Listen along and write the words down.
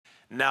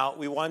Now,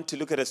 we want to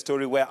look at a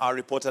story where our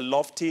reporter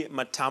Lofty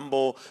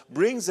Matambo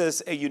brings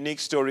us a unique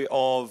story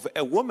of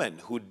a woman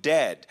who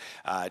dared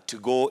to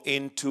go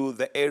into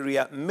the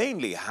area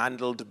mainly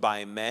handled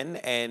by men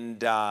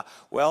and,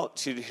 well,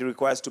 he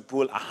requires to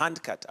pull a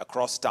handcart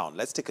across town.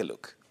 Let's take a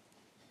look.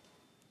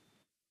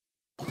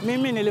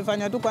 Mimi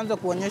nilifanya tu kwanza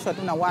kuonyeshwa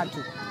tu na watu.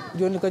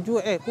 Ndio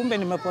nikajua kumbe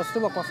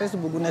nimepostiwa kwa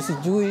Facebook na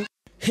sijui.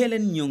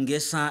 Helen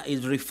Nyongesa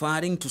is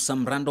referring to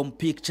some random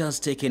pictures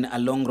taken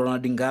along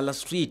Ronaldingala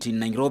Street in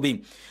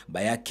Nairobi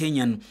by a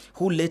Kenyan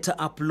who later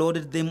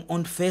uploaded them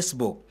on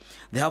Facebook.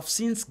 They have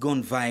since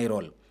gone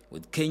viral,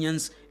 with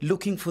Kenyans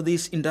looking for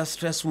this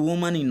industrious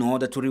woman in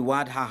order to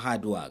reward her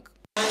hard work.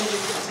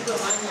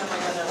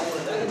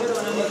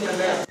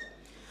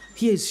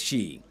 Here is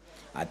she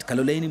at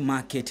Kaloleni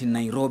Market in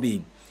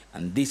Nairobi,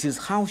 and this is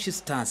how she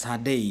starts her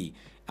day.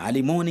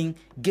 Early morning,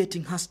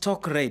 getting her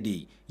stock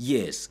ready.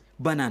 Yes,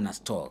 banana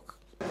stock.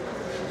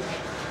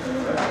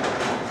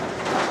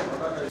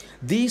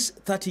 This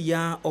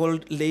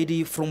 30-year-old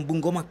lady from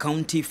Bungoma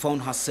County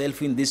found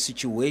herself in this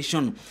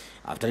situation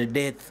after the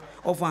death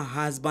of her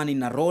husband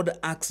in a road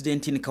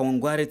accident in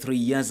Kawangware 3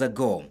 years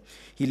ago.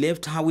 He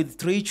left her with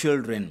 3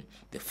 children.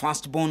 The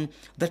firstborn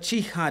that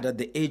she had at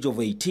the age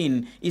of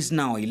 18 is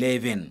now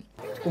 11.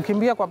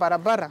 Ukimbia kwa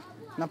barabara,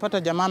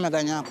 napata jamaa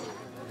ameganyako.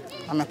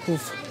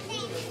 Amekufa.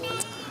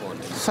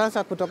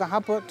 Sasa kutoka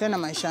hapo tena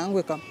maisha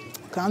yangu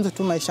kaanza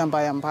tu maisha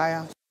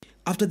mbaya.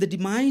 After the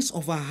demise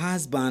of her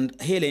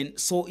husband, Helen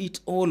saw it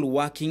all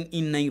working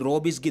in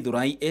Nairobi's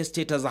Githurai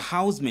estate as a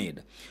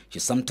housemaid. She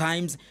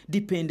sometimes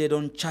depended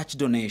on church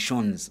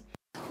donations.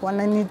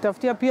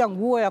 Wananitafutia pia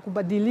nguo ya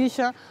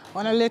kubadilisha,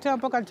 wanaletea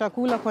mpaka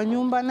chakula kwa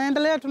nyumba,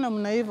 naendelea tu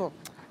namna hivyo.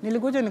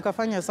 Nilikuja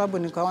nikafanya hesabu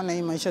nikaona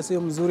hii maisha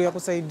sio mzuri ya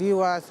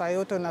kusaidiwa, saa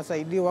yote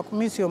nasaidiwa,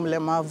 mimi sio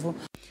mlemavu.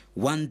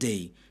 One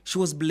day, she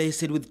was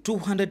blessed with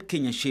 200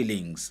 Kenya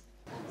shillings.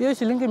 Hiyo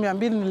shilingi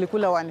 200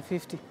 nilikula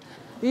 150.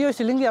 Hiyo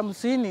shilingi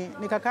 50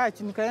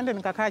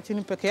 nikakaa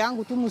chini peke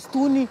yangu tu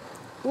msituni.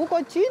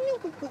 Huko chini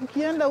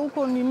ukienda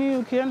huko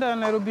ukienda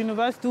Nairobi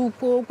University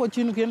huko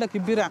chini ukienda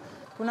Kibira.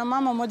 Kuna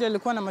mama mmoja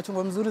alikuwa na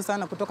machungwa mzuri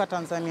sana kutoka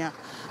Tanzania.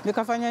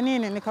 Nikafanya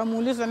nini?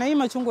 Nikamuuliza na hii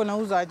machungwa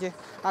nauza aje?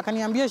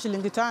 Akaniambia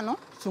shilingi 5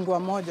 chungwa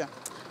moja.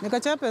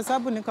 Nikachapa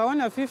hesabu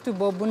nikaona 50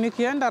 bob,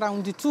 nikienda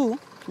round 2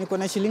 niko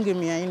na shilingi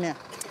 400.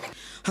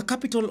 Her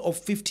capital of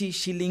 50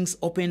 shillings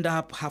opened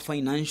up her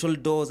financial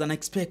doors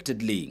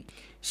unexpectedly.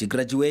 She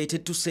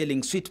graduated to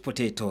selling sweet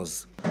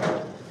potatoes.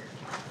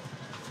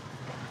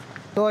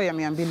 Ndoo ya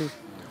 200.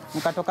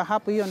 Nikatoka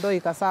hapo hiyo ndoo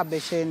ikazaa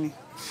besheni.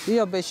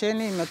 Hiyo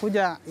besheni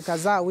imekuja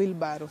ikazaa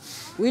wheelbarrow.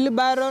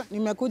 Wheelbarrow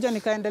nimekuja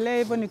nikaendelea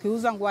hivyo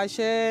nikiuza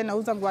ngwashe,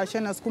 nauza ngwashe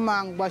na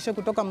sukuma ngwashe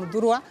kutoka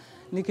Mudhurwa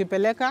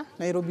nikipeleka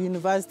Nairobi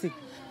University.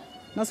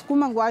 Na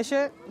sukuma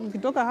ngwashe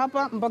nikitoka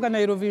hapa mpaka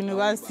Nairobi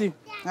University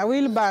na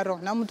wheelbarrow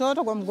na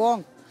mtoto kwa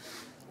mgongo.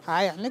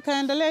 Haya,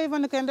 nikaendelea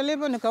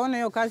hivyo nikaona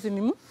hiyo kazi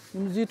ni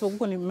mzito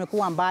huko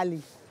nimekuwa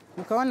mbali.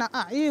 Nikaona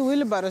hii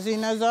wheelbarrow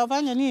inaweza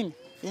fanya nini?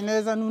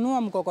 Inaweza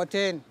nunua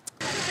mkokoteni.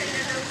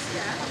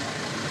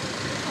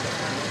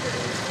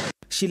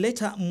 She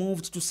later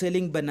moved to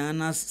selling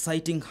bananas,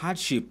 citing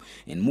hardship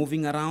and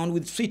moving around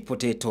with sweet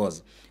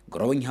potatoes,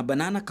 growing her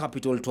banana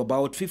capital to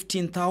about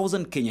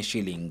 15,000 Kenya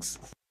shillings.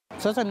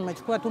 Sasa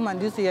nimechukua tu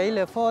mandisi ya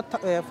ile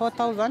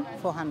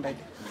 4,400.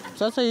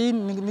 Sasa hii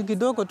ni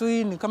kidogo tu,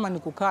 hii ni kama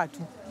nikukaa tu.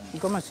 Ni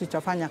kama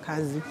sijafanya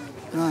kazi.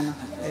 Unaona?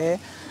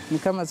 Ni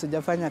kama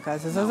sijafanya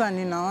kazi. Sasa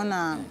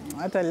ninaona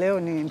hata leo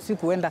ni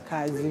sikuenda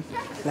kazi,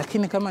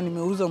 lakini kama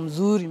nimeuza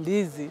mzuri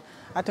ndizi,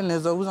 hata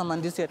naweza uza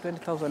mandisi ya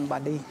 20,000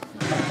 baadaye.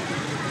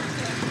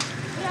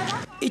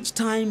 Each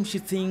time she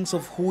thinks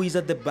of who is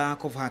at the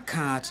back of her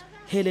cart,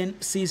 Helen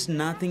sees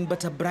nothing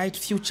but a bright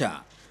future,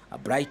 a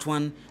bright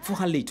one for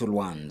her little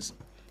ones.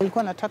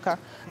 Nilikuwa nataka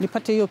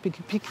nipate hiyo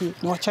pikipiki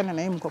niwachane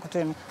na hii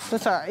mkokoteni.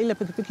 Sasa ile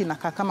pikipiki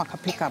inakaa kama ka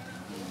pickup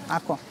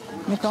hapo.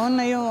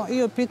 Nikaona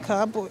hiyo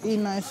pickup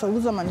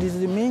inauza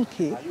mandizi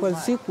mengi kwa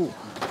siku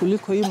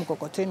kuliko hii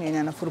mkokoteni yenye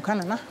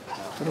anafurukana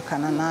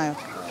nayo.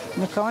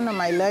 Nikaona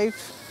my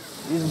life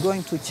is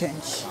going to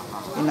change.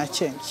 Ina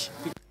change.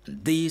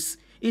 This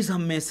is her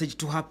message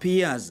to her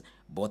peers,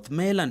 both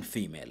male and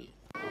female.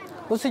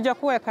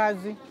 Usijakue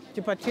kazi,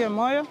 jipatie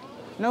moyo,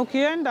 na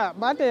ukienda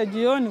baada ya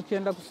jioni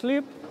ukienda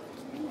kusleep,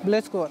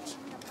 bless God,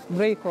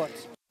 pray God.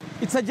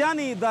 It's a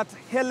journey that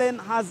Helen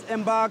has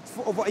embarked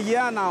for over a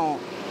year now,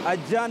 a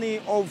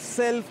journey of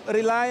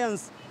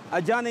self-reliance,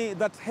 a journey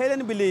that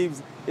Helen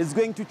believes is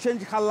going to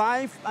change her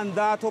life and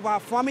that of her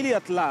family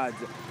at large.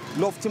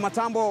 Lofty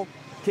Matambo,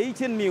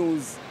 KTN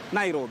News,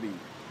 Nairobi.